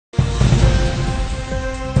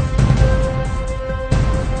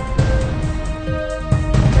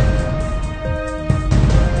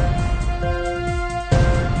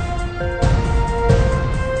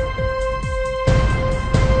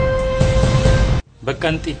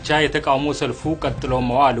በቀንጥቻ የተቃውሞ ሰልፉ ቀጥሎ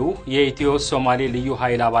መዋሉ የኢትዮ ሶማሌ ልዩ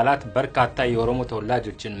ኃይል አባላት በርካታ የኦሮሞ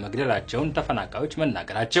ተወላጆችን መግደላቸውን ተፈናቃዮች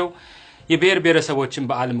መናገራቸው የብሔር ብሔረሰቦችን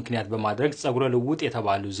በዓል ምክንያት በማድረግ ጸጉረ ልውጥ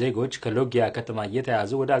የተባሉ ዜጎች ከሎጊያ ከተማ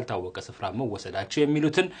እየተያዙ ወዳልታወቀ ስፍራ መወሰዳቸው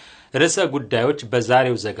የሚሉትን ርዕሰ ጉዳዮች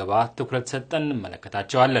በዛሬው ዘገባ ትኩረት ሰጠን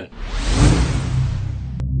እንመለከታቸዋለን።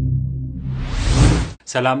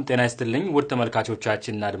 ሰላም ጤና ይስጥልኝ ውድ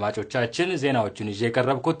ተመልካቾቻችንና አድማጮቻችን ዜናዎቹን ይዤ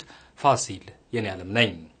ቀርበኩት ፋሲል የኔ ዓለም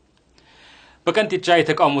ነኝ። በቀንጥቻ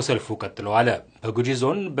የተቃውሞ ሰልፉ ቀጥሏል። በጉጂ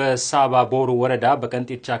ዞን በሳባ ቦሩ ወረዳ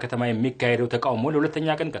በቀንጥቻ ከተማ የሚካሄደው ተቃውሞ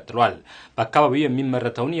ለሁለተኛ ቀን ቀጥሏል። በአካባቢው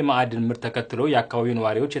የሚመረተውን የማዕድን ምርት ተከትሎ የአካባቢው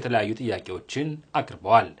ነዋሪዎች የተለያዩ ጥያቄዎችን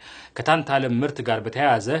አቅርበዋል። ከታንታለም ምርት ጋር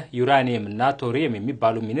በተያያዘ ዩራኒየምና ቶሪየም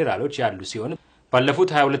የሚባሉ ሚኔራሎች ያሉ ሲሆን ባለፉት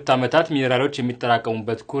 22 ዓመታት ሚኔራሎች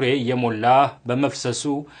የሚጠራቀሙበት ኩሬ የሞላ በመፍሰሱ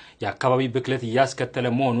የአካባቢ ብክለት ያስከተለ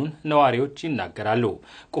መሆኑን ነዋሪዎች ይናገራሉ።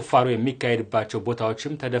 ቁፋሮ የሚካሄድባቸው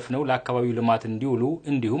ቦታዎችም ተደፍነው ለአካባቢው ልማት እንዲውሉ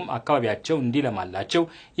እንዲሁም አካባቢያቸው እንዲለማላቸው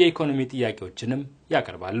የኢኮኖሚ ጥያቄዎችንም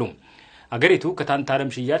ያቀርባሉ። አገሪቱ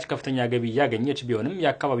ከታንታለም ሽያጭ ከፍተኛ ገቢ ያገኘች ቢሆንም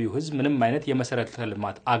የአካባቢው ህዝብ ምንም አይነት የመሰረተ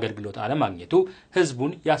ልማት አገልግሎት አለማግኘቱ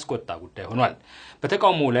ህዝቡን ያስቆጣ ጉዳይ ሆኗል።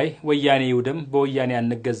 በተቃውሞው ላይ ወያኔ ይውደም በወያኔ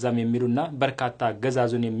አንገዛም የሚሉና በርካታ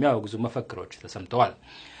አገዛዙን የሚያወግዙ መፈክሮች ተሰምተዋል።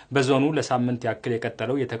 በዞኑ ለሳምንት ያክል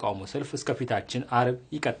የቀጠለው የተቃውሞ ሰልፍ እስከ ፊታችን አርብ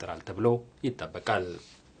ይቀጥላል ተብሎ ይጠበቃል።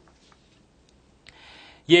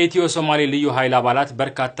 የኢትዮ ሶማሌ ልዩ ኃይል አባላት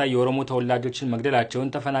በርካታ የኦሮሞ ተወላጆችን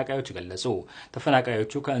መግደላቸውን ተፈናቃዮች ገለጹ።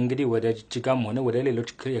 ተፈናቃዮቹ ከእንግዲህ ወደ ጅጅጋም ሆነ ወደ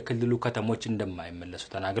ሌሎች የክልሉ ከተሞች እንደማይመለሱ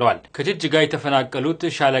ተናግረዋል። ከጅጅጋ የተፈናቀሉት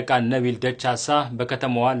ሻለቃ ነቢል ደቻሳ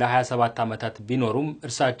በከተማዋ ለ27 ዓመታት ቢኖሩም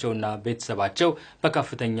እርሳቸውና ቤተሰባቸው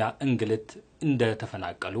በከፍተኛ እንግልት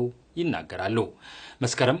እንደተፈናቀሉ ይናገራሉ።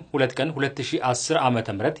 መስከረም 2 ቀን 2010 ዓመተ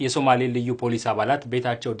ምህረት የሶማሌ ልዩ ፖሊስ አባላት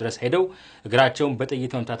ቤታቸው ድረስ ሄደው እግራቸውን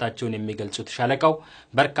በጥይት መምታታቸውን የሚገልጹት ሻለቃው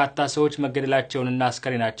በርካታ ሰዎች መገደላቸውንና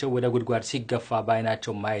አስከሬናቸው ወደ ጉድጓድ ሲገፋ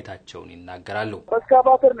ባይናቸው ማየታቸውን ይናገራሉ።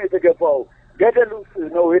 በስካባተር ነው የተገፋው፣ ገደል ውስጥ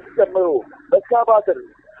ነው የተጨመረው። በስካባተር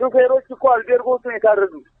ሹፌሮች እኮ አልጀርጎት ነው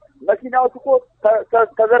የታረዱት። መኪናዎች እኮ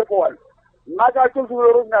ተዘርፈዋል። ማጫቸው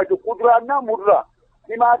ሹፌሮች ናቸው። ቁድራና ሙድራ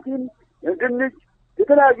ቲማቲም ድንች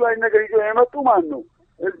የተለያዩ አይነት ነገር ይዘው የመጡ ማን ነው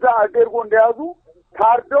እዛ አገርጎ እንደያዙ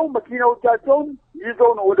ታርደው መኪናዎቻቸውን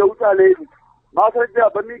ይዘው ነው ወደ ውጫ ለሄዱት። ማስረጃ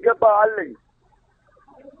በሚገባ አለኝ።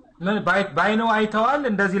 ምን ባይነው አይተዋል?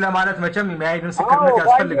 እንደዚህ ለማለት መቼም የሚያይድ ምስክርነት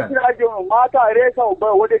ያስፈልጋል። ማታ ሬሳው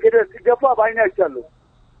ወደ ገደል ሲገፋ ባይና አይቻለሁ።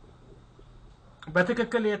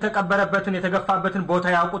 በትክክል የተቀበረበትን የተገፋበትን ቦታ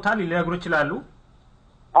ያውቁታል? ሊነግሩ ይችላሉ?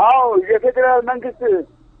 አዎ የፌደራል መንግስት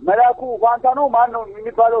መላኩ ፋንታ ነው ማን ነው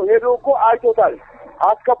የሚባለው ሄዶ እኮ አይቶታል።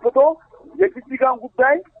 አስከፍቶ የጅጅጋን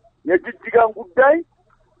ጉዳይ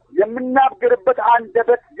የምናገርበት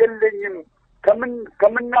አንደበት የለኝም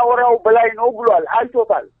ከምናወራው በላይ ነው ብሏል።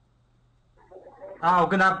 አይቶታል። አዎ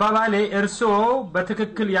ግን አባባሌ እርሶ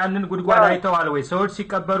በትክክል ያንን ጉድጓድ አይተዋል ወይ? ሰዎች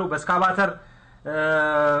ሲቀበሩ በስካባተር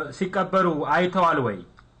ሲቀበሩ አይተዋል ወይ?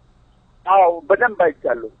 አዎ በደንብ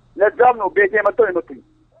አይቻለሁ። ለዛም ነው ቤቴ መጥተው የመጡኝ።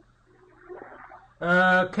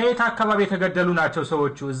 ከየት አካባቢ የተገደሉ ናቸው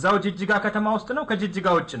ሰዎቹ? እዛው ጅጅጋ ከተማ ውስጥ ነው ከጅጅጋ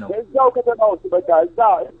ውጭ ነው? እዛው ከተማ ውስጥ በቃ እዛ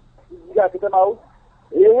ጅጅጋ ከተማ ውስጥ።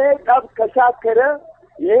 ይሄ ጠብ ከሻከረ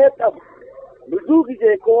ይሄ ጠብ ብዙ ጊዜ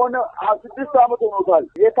ከሆነ 6 ዓመት ሆኖታል።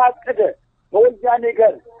 የታቀደ ከወያኔ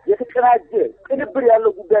ጋር የተቀናጀ ቅንብር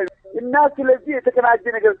ያለው ጉዳይ እና ስለዚህ የተቀናጀ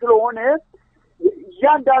ነገር ስለሆነ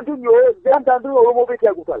እያንዳንዱ ኦሮሞ ቤት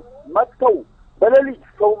ያውቁታል። መጥተው በሌሊት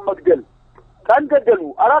ሰው መግደል ቀን ገደሉ።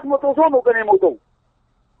 400 ሰው ነው ቀን የሞተው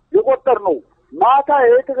የቆጠር ነው። ማታ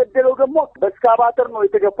የተገደለው ደግሞ በስካባተር ነው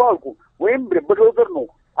የተገፋው አልኩ። ወይም በዶዘር ነው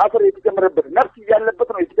አፈር የተጨመረበት ነፍስ ያለበት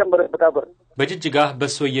ነው የተጨመረበት አፈር። በጅጅጋ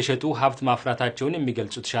በሶ እየሸጡ ሀብት ማፍራታቸውን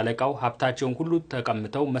የሚገልጹት ሻለቃው ሀብታቸውን ሁሉ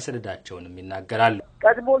ተቀምተው መሰደዳቸውንም ይናገራሉ።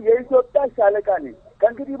 ቀድሞ የኢትዮጵያ ሻለቃ ነኝ።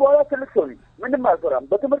 ከእንግዲህ በኋላ ትልቅ ሰው ነኝ። ምንም አልፈራም።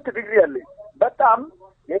 በትምህርት ዲግሪ አለኝ። በጣም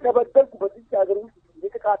የተበደልኩ በዚህ ሀገር ውስጥ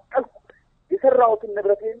የተቃጠልኩ የሰራሁትን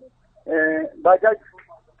ንብረቴን ባጃጅ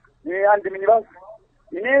አንድ ሚኒባስ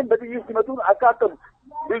እኔን በጥይት ሲመቱን አቃጠሉ።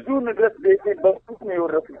 ብዙ ንብረት ቤቴን በሱስ ነው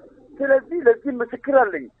የወረሱት። ስለዚህ ለዚህ ምስክር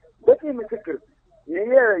አለኝ፣ በቂ ምስክር።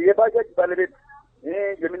 ይሄ የባጃጅ ባለቤት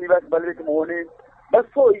የሚኒባስ ባለቤት መሆኔ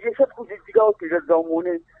በሶ እየሸጥኩ ጅጅጋ ውስጥ የገዛው መሆኔ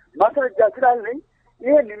ማስረጃ ስላለኝ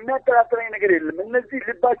ይሄን የሚያጠራጥረኝ ነገር የለም። እነዚህ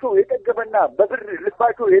ልባቸው የጠገበና በብር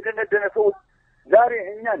ልባቸው የደነደነ ሰዎች ዛሬ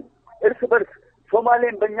እኛን እርስ በርስ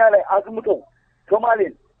ሶማሌን በእኛ ላይ አዝምተው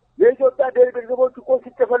ሶማሌን የኢትዮጵያ ብሔረሰቦች እኮ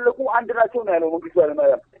ሲተፈለቁ አንድ ናቸው ነው ያለው መንግስቱ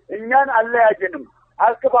ኃይለማርያም። እኛን አለያየንም፣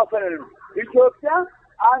 አልከፋፈለንም። ኢትዮጵያ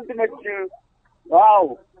አንድ ነች። ዋው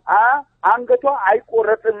አንገቷ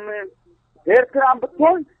አይቆረጥም። ኤርትራን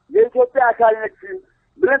ብትሆን የኢትዮጵያ አካል ነች።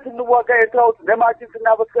 ብለን ስንዋጋ ኤርትራ ውስጥ ደማችን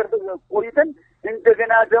ስናበስከር ቆይተን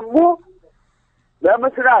እንደገና ደግሞ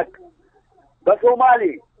በምስራቅ በሶማሌ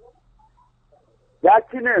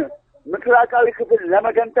ያችን ምስራቃዊ ክፍል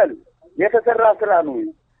ለመገንጠል የተሰራ ስራ ነው።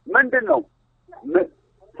 ምንድነው?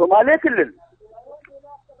 ሶማሌ ክልል፣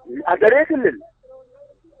 አገሬ ክልል፣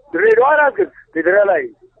 ድሬዳዋ ራግር ፌደራላዊ፣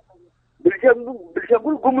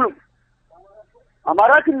 ቤንሻንጉል ጉሙዝ፣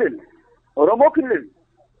 አማራ ክልል፣ ኦሮሞ ክልል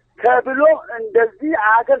ተብሎ እንደዚህ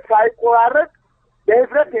አገር ሳይቆራረጥ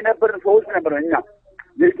በህብረት የነበርን ሰዎች ነበር። እኛ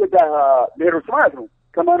የኢትዮጵያ ብሔሮች ማለት ነው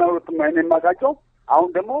 82 ማይነን ማቃቸው አሁን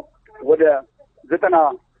ደግሞ ወደ 90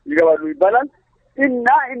 ይገባሉ ይባላል። እና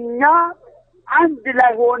እኛ አንድ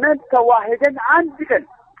ላይ ሆነን ተዋህደን አንድ ቀን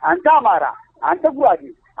አንተ አማራ፣ አንተ ጉራጌ፣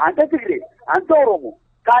 አንተ ትግሬ፣ አንተ ኦሮሞ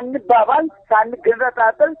ሳንባባል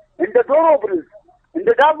ሳንገነጣጠል እንደ ዶሮ ብልስ እንደ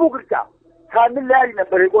ዳቦ ግርጫ ሳንለያይ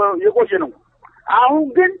ነበር የቆየ ነው። አሁን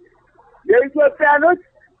ግን የኢትዮጵያኖች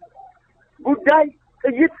ጉዳይ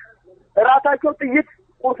ጥይት፣ ራታቸው ጥይት፣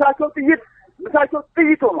 ቁርሳቸው ጥይት፣ ምሳቸው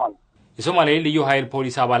ጥይት ሆኗል። የሶማሌ ልዩ ኃይል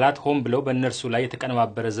ፖሊስ አባላት ሆን ብለው በእነርሱ ላይ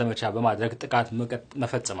የተቀነባበረ ዘመቻ በማድረግ ጥቃት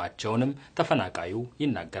መፈጸማቸውንም ተፈናቃዩ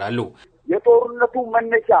ይናገራሉ። የጦርነቱ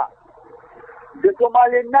መነሻ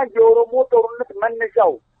የሶማሌና የኦሮሞ ጦርነት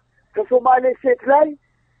መነሻው ከሶማሌ ሴት ላይ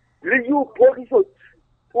ልዩ ፖሊሶች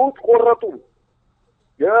ጡት ቆረጡ።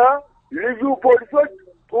 የልዩ ፖሊሶች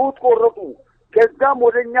ጡት ቆረጡ። ከዛም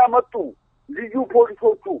ወደኛ መጡ ልዩ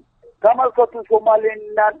ፖሊሶቹ። ተመልከቱ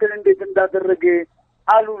ሶማሌና እንትን እንዴት እንዳደረገ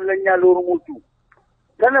አሉ ለኛ ለኦሮሞቹ።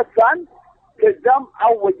 ተነሳን። ከዛም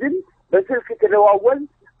አወጅን፣ በስልክ ተደዋወል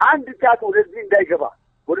አንድ ጫት ወደዚህ እንዳይገባ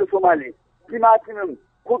ወደ ሶማሌ ቲማቲምም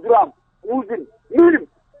ኩድራም ሙዝም ምንም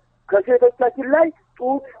ከሴቶቻችን ላይ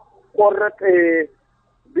ጡት ቆረጠ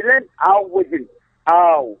ብለን አወጅን።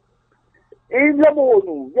 አው ይህን ለመሆኑ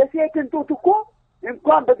የሴትን ጡት እኮ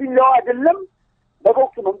እንኳን በቢላዋ አይደለም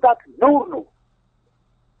በቦክስ መምታት ነውር ነው።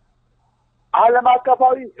 ዓለም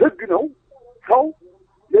አቀፋዊ ሕግ ነው። ሰው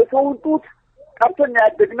የሰውን ጡት ቀርተን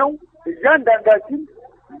ያደግነው እያንዳንዳችን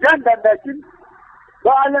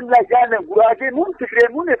በዓለም ላይ ያለ ጉራጌሙን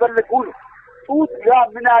ትግሬሙን የፈለጉን ጡት ያ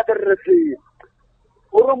ምን አደረሰ?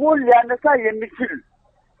 ኦሮሞን ሊያነሳ የሚችል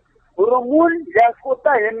ኦሮሞን ሊያስቆጣ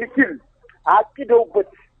የሚችል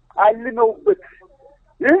አቅደውበት አልነውበት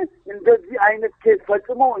እንደዚህ አይነት ኬስ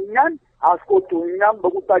ፈጽሞ እኛን አስቆጡ። እኛም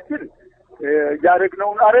በቁጣችን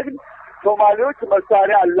ያረግነውን አረግን። ሶማሌዎች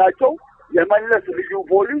መሳሪያ አላቸው። የመለስ ልዩ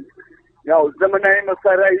ፖሊስ ያው ዘመናዊ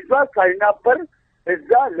መሳሪያ ይዟል። ሳይናበር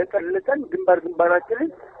እዛ ለቀለቀን ግንባራችንን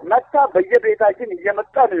መታ በየቤታችን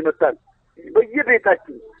እየመጣ ነው ይመጣል።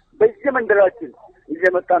 በየቤታችን በየመንደራችን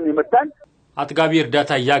እየመጣ ነው ይመጣል። አጥጋቢ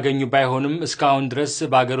እርዳታ ያገኙ ባይሆንም እስካሁን ድረስ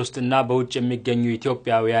በአገር ውስጥና በውጭ የሚገኙ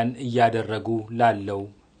ኢትዮጵያውያን እያደረጉ ላለው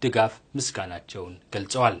ድጋፍ ምስጋናቸውን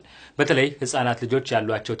ገልጸዋል። በተለይ ህፃናት ልጆች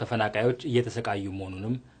ያሏቸው ተፈናቃዮች እየተሰቃዩ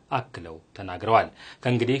መሆኑንም አክለው ተናግረዋል።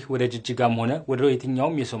 ከእንግዲህ ወደ ጅጅጋም ሆነ ወደ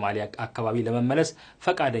የትኛውም የሶማሊያ አካባቢ ለመመለስ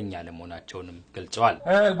ፈቃደኛ ለመሆናቸውንም ገልጸዋል።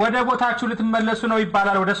 ወደ ቦታችሁ ልትመለሱ ነው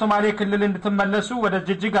ይባላል። ወደ ሶማሌ ክልል እንድትመለሱ ወደ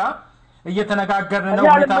ጅጅጋ እየተነጋገርን ነው፣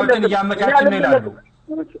 ሁኔታዎችን እያመቻችን ነው ይላሉ።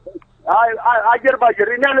 አጀር ባጀር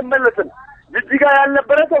እኛ ልመለስን ጅጅጋ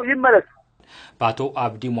ያልነበረ ሰው ይመለስ። በአቶ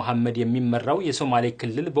አብዲ መሐመድ የሚመራው የሶማሌ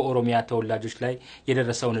ክልል በኦሮሚያ ተወላጆች ላይ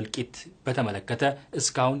የደረሰውን እልቂት በተመለከተ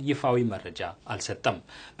እስካሁን ይፋዊ መረጃ አልሰጠም።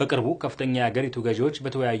 በቅርቡ ከፍተኛ የአገሪቱ ገዢዎች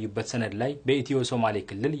በተወያዩበት ሰነድ ላይ በኢትዮ ሶማሌ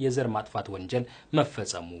ክልል የዘር ማጥፋት ወንጀል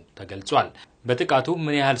መፈጸሙ ተገልጿል። በጥቃቱ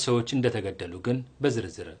ምን ያህል ሰዎች እንደተገደሉ ግን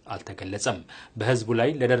በዝርዝር አልተገለጸም። በህዝቡ ላይ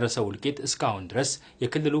ለደረሰው እልቂት እስካሁን ድረስ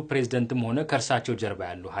የክልሉ ፕሬዝዳንትም ሆነ ከእርሳቸው ጀርባ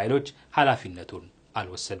ያሉ ኃይሎች ኃላፊነቱን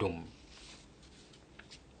አልወሰዱም።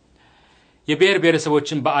 የብሔር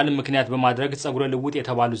ብሔረሰቦችን በዓል ምክንያት በማድረግ ጸጉረ ልውጥ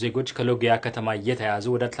የተባሉ ዜጎች ከሎጊያ ከተማ እየተያዙ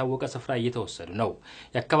ወደ ታወቀ ስፍራ እየተወሰዱ ነው።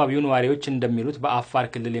 የአካባቢው ነዋሪዎች እንደሚሉት በአፋር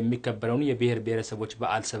ክልል የሚከበረውን የብሔር ብሔረሰቦች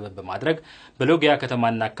በዓል ሰበብ በማድረግ በሎጊያ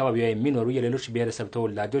ከተማና አካባቢዋ የሚኖሩ የሌሎች ብሔረሰብ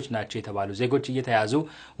ተወላጆች ናቸው የተባሉ ዜጎች እየተያዙ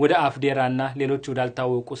ወደ አፍዴራና ሌሎች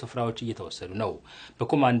ወዳልታወቁ ስፍራዎች እየተወሰዱ ነው።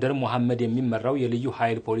 በኮማንደር መሐመድ የሚመራው የልዩ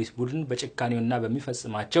ኃይል ፖሊስ ቡድን በጭካኔውና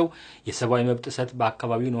በሚፈጽማቸው የሰብአዊ መብት ጥሰት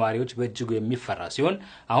በአካባቢው ነዋሪዎች በእጅጉ የሚፈራ ሲሆን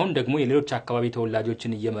አሁን ደግሞ የሌሎች አካባቢ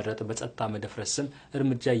ተወላጆችን እየመረጠ በጸጥታ መደፍረስ ስም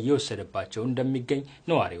እርምጃ እየወሰደባቸው እንደሚገኝ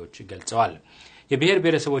ነዋሪዎች ገልጸዋል። የብሔር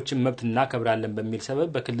ብሔረሰቦችን መብት እናከብራለን በሚል ሰበብ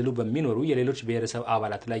በክልሉ በሚኖሩ የሌሎች ብሔረሰብ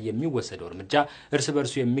አባላት ላይ የሚወሰደው እርምጃ እርስ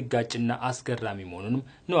በርሱ የሚጋጭና አስገራሚ መሆኑንም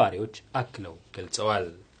ነዋሪዎች አክለው ገልጸዋል።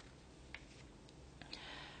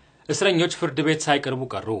 እስረኞች ፍርድ ቤት ሳይቀርቡ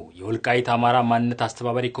ቀሩ። የወልቃይት አማራ ማንነት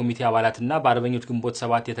አስተባባሪ ኮሚቴ አባላትና በአርበኞች ግንቦት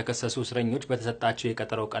 7 የተከሰሱ እስረኞች በተሰጣቸው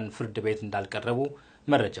የቀጠሮ ቀን ፍርድ ቤት እንዳልቀረቡ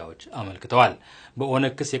መረጃዎች አመልክተዋል።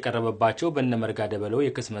 በኦነግ ክስ የቀረበባቸው በነመርጋ ደበሎ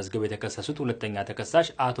የክስ መዝገብ የተከሰሱት ሁለተኛ ተከሳሽ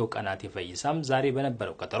አቶ ቀናቴ ፈይሳም ዛሬ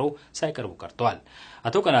በነበረው ቀጠሮ ሳይቀርቡ ቀርተዋል።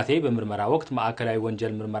 አቶ ቀናቴ በምርመራ ወቅት ማዕከላዊ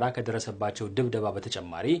ወንጀል ምርመራ ከደረሰባቸው ድብደባ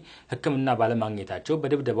በተጨማሪ ሕክምና ባለማግኘታቸው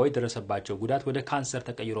በድብደባው የደረሰባቸው ጉዳት ወደ ካንሰር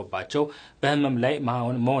ተቀይሮባቸው በህመም ላይ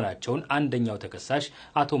መሆናቸውን አንደኛው ተከሳሽ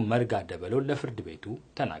አቶ መርጋ ደበሎ ለፍርድ ቤቱ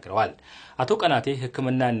ተናግረዋል። አቶ ቀናቴ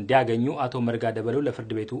ሕክምና እንዲያገኙ አቶ መርጋ ደበሎ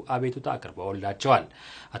ለፍርድ ቤቱ አቤቱታ አቅርበውላቸዋል።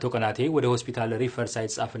 አቶ ቀናቴ ወደ ሆስፒታል ሪፈር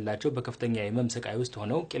ሳይጻፍላቸው በከፍተኛ የህመም ስቃይ ውስጥ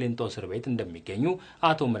ሆነው ቂሊንጦ እስር ቤት እንደሚገኙ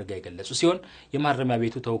አቶ መርጋ የገለጹ ሲሆን የማረሚያ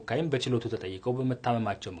ቤቱ ተወካይም በችሎቱ ተጠይቀው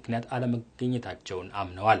በመታመማቸው ምክንያት አለመገኘታቸውን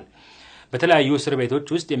አምነዋል። በተለያዩ እስር ቤቶች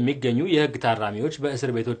ውስጥ የሚገኙ የህግ ታራሚዎች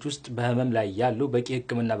በእስር ቤቶች ውስጥ በህመም ላይ ያሉ በቂ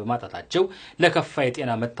ህክምና በማጣታቸው ለከፋ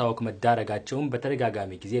የጤና መታወክ መዳረጋቸውን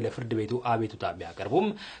በተደጋጋሚ ጊዜ ለፍርድ ቤቱ አቤቱታ ቢያቀርቡም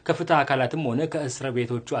ከፍትህ አካላትም ሆነ ከእስር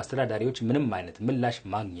ቤቶቹ አስተዳዳሪዎች ምንም አይነት ምላሽ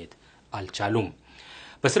ማግኘት አልቻሉም።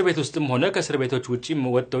 በእስር ቤት ውስጥም ሆነ ከእስር ቤቶች ውጪ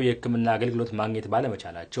ወጥተው የህክምና አገልግሎት ማግኘት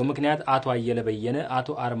ባለመቻላቸው ምክንያት አቶ አየለ በየነ፣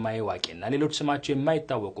 አቶ አርማዬ ዋቄና ሌሎች ስማቸው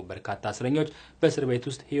የማይታወቁ በርካታ እስረኞች በእስር ቤት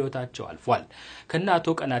ውስጥ ህይወታቸው አልፏል። ከነ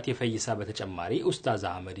አቶ ቀናቴ ፈይሳ በተጨማሪ ኡስታዝ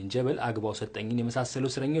አህመድን ጀበል፣ አግባው ሰጠኝን የመሳሰሉ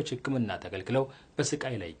እስረኞች ህክምና ተከልክለው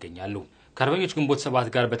በስቃይ ላይ ይገኛሉ። ከአርበኞች ግንቦት 7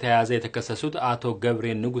 ጋር በተያያዘ የተከሰሱት አቶ ገብሬ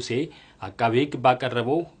ንጉሴ አቃቤ ህግ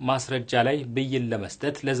ባቀረበው ማስረጃ ላይ ብይን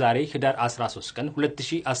ለመስጠት ለዛሬ ህዳር 13 ቀን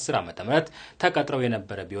 2010 ዓ.ም ተቀጥረው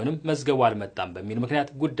የነበረ ቢሆንም መዝገቡ አልመጣም በሚል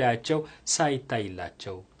ምክንያት ጉዳያቸው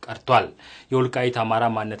ሳይታይላቸው ቀርቷል። የወልቃይት አማራ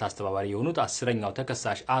ማንነት አስተባባሪ የሆኑት 10ኛው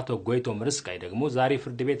ተከሳሽ አቶ ጎይቶም ርስቃይ ደግሞ ዛሬ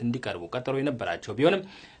ፍርድ ቤት እንዲቀርቡ ቀጠሮ የነበራቸው ቢሆንም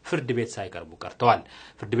ፍርድ ቤት ሳይቀርቡ ቀርተዋል።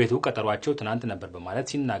 ፍርድ ቤቱ ቀጠሯቸው ትናንት ነበር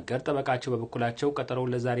በማለት ሲናገር ጠበቃቸው በበኩላቸው ቀጠሮው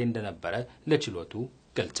ለዛሬ እንደነበረ ለችሎቱ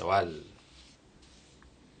ገልጸዋል።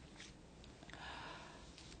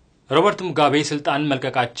 ሮበርት ሙጋቤ ስልጣን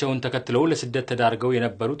መልቀቃቸውን ተከትለው ለስደት ተዳርገው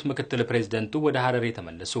የነበሩት ምክትል ፕሬዝዳንቱ ወደ ሐረር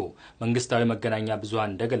ተመለሱ። መንግስታዊ መገናኛ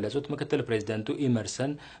ብዙሃን እንደገለጹት ምክትል ፕሬዝዳንቱ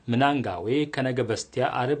ኢመርሰን ምናንጋዌ ከነገ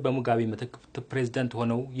በስቲያ አርብ በሙጋቤ ምትክ ፕሬዝዳንት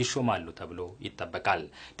ሆነው ይሾማሉ ተብሎ ይጠበቃል።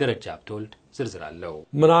 ደረጃ አብቶልድ ዝርዝር አለው።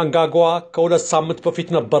 ምናንጋጓ ከሁለት ሳምንት በፊት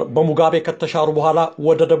ነበር በሙጋቤ ከተሻሩ በኋላ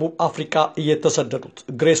ወደ ደቡብ አፍሪካ እየተሰደዱት።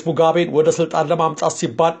 ግሬስ ሙጋቤን ወደ ስልጣን ለማምጣት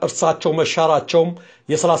ሲባል እርሳቸው መሻራቸውም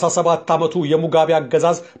የ37 ዓመቱ የሙጋቤ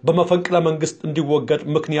አገዛዝ በመፈንቅለ መንግስት እንዲወገድ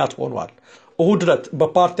ምክንያት ሆኗል። እሁድ ዕለት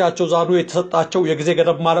በፓርቲያቸው ዛኑ የተሰጣቸው የጊዜ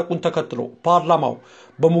ገደብ ማለቁን ተከትሎ ፓርላማው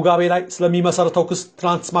በሙጋቤ ላይ ስለሚመሰረተው ክስ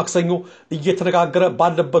ትናንት ማክሰኞ እየተነጋገረ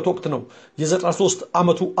ባለበት ወቅት ነው የ93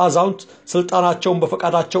 ዓመቱ አዛውንት ስልጣናቸውን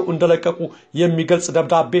በፈቃዳቸው እንደለቀቁ የሚገልጽ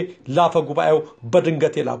ደብዳቤ ለአፈ ጉባኤው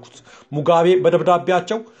በድንገት የላኩት። ሙጋቤ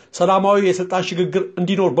በደብዳቤያቸው ሰላማዊ የስልጣን ሽግግር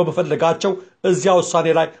እንዲኖር በመፈለጋቸው እዚያ ውሳኔ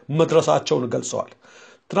ላይ መድረሳቸውን ገልጸዋል።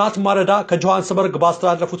 ትናንት ማለዳ ከጆሃንስበርግ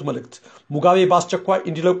ባስተላለፉት መልእክት ሙጋቤ በአስቸኳይ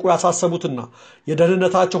እንዲለቁ ያሳሰቡትና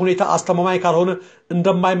የደህንነታቸው ሁኔታ አስተማማኝ ካልሆነ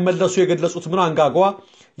እንደማይመለሱ የገለጹት ምናንጋጓ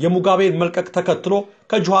የሙጋቤን መልቀቅ ተከትሎ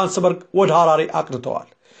ከጆሃንስበርግ ወደ ሐራሬ አቅንተዋል።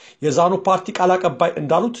 የዛኑ ፓርቲ ቃል አቀባይ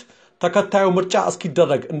እንዳሉት ተከታዩ ምርጫ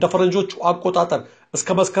እስኪደረግ እንደ ፈረንጆቹ አቆጣጠር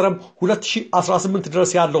እስከ መስከረም 2018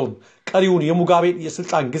 ድረስ ያለውን ቀሪውን የሙጋቤን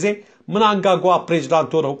የስልጣን ጊዜ ምናንጋጓ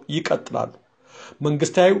ፕሬዝዳንት ሆነው ይቀጥላሉ።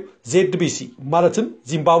 መንግስታዊው ZBC ማለትም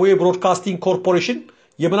ዚምባብዌ ብሮድካስቲንግ ኮርፖሬሽን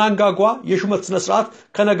የምናንጋጓ የሹመት ስነ ስርዓት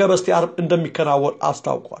ከነገ በስቲያ አርብ እንደሚከናወን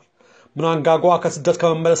አስታውቋል። ምናንጋጓ ከስደት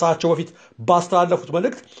ከመመለሳቸው በፊት ባስተላለፉት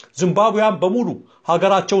መልእክት ዚምባብዌያን በሙሉ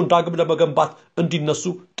ሀገራቸውን ዳግም ለመገንባት እንዲነሱ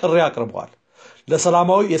ጥሪ አቅርበዋል።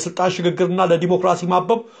 ለሰላማዊ የስልጣን ሽግግርና ለዲሞክራሲ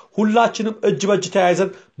ማበብ ሁላችንም እጅ በእጅ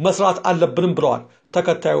ተያይዘን መስራት አለብንም ብለዋል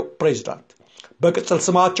ተከታዩ ፕሬዝዳንት። በቅጽል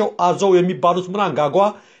ስማቸው አዘው የሚባሉት ምናንጋጓ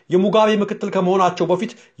የሙጋቤ ምክትል ከመሆናቸው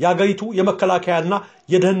በፊት የአገሪቱ የመከላከያና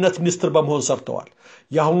የደህንነት ሚኒስትር በመሆን ሰርተዋል።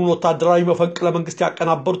 የአሁኑን ወታደራዊ መፈንቅለ መንግስት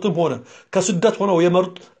ያቀናበሩትም ሆነ ከስደት ሆነው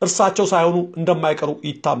የመሩት እርሳቸው ሳይሆኑ እንደማይቀሩ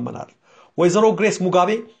ይታመናል። ወይዘሮ ግሬስ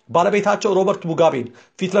ሙጋቤ ባለቤታቸው ሮበርት ሙጋቤን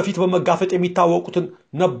ፊት ለፊት በመጋፈጥ የሚታወቁትን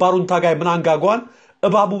ነባሩን ታጋይ ምናንጋጓን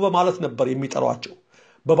እባቡ በማለት ነበር የሚጠሯቸው።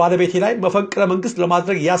 በባለቤቴ ላይ መፈንቅለ መንግስት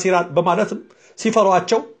ለማድረግ ያሴራል በማለትም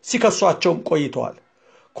ሲፈሯቸው ሲከሷቸውም ቆይተዋል።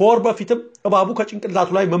 ከወር በፊትም እባቡ ከጭንቅላቱ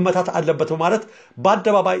ላይ መመታት አለበት በማለት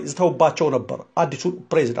በአደባባይ ዝተውባቸው ነበር አዲሱ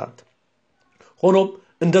ፕሬዝዳንት። ሆኖም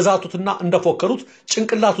እንደዛቱትና እንደፎከሩት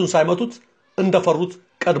ጭንቅላቱን ሳይመቱት እንደፈሩት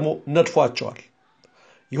ቀድሞ ነድፏቸዋል።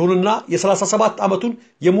 ይሁንና የ37 ዓመቱን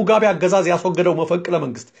የሙጋቤ አገዛዝ ያስወገደው መፈንቅለ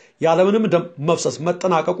መንግስት ያለምንም ደም መፍሰስ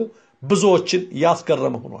መጠናቀቁ ብዙዎችን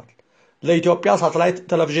ያስገረመ ሆኗል። ለኢትዮጵያ ሳተላይት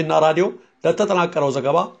ቴሌቪዥንና ራዲዮ ለተጠናቀረው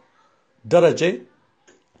ዘገባ ደረጀ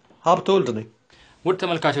ሀብተወልድ ነኝ። ውድ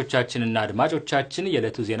ተመልካቾቻችንና አድማጮቻችን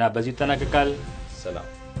የዕለቱ ዜና በዚህ ተጠናቀቃል።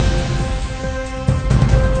 ሰላም።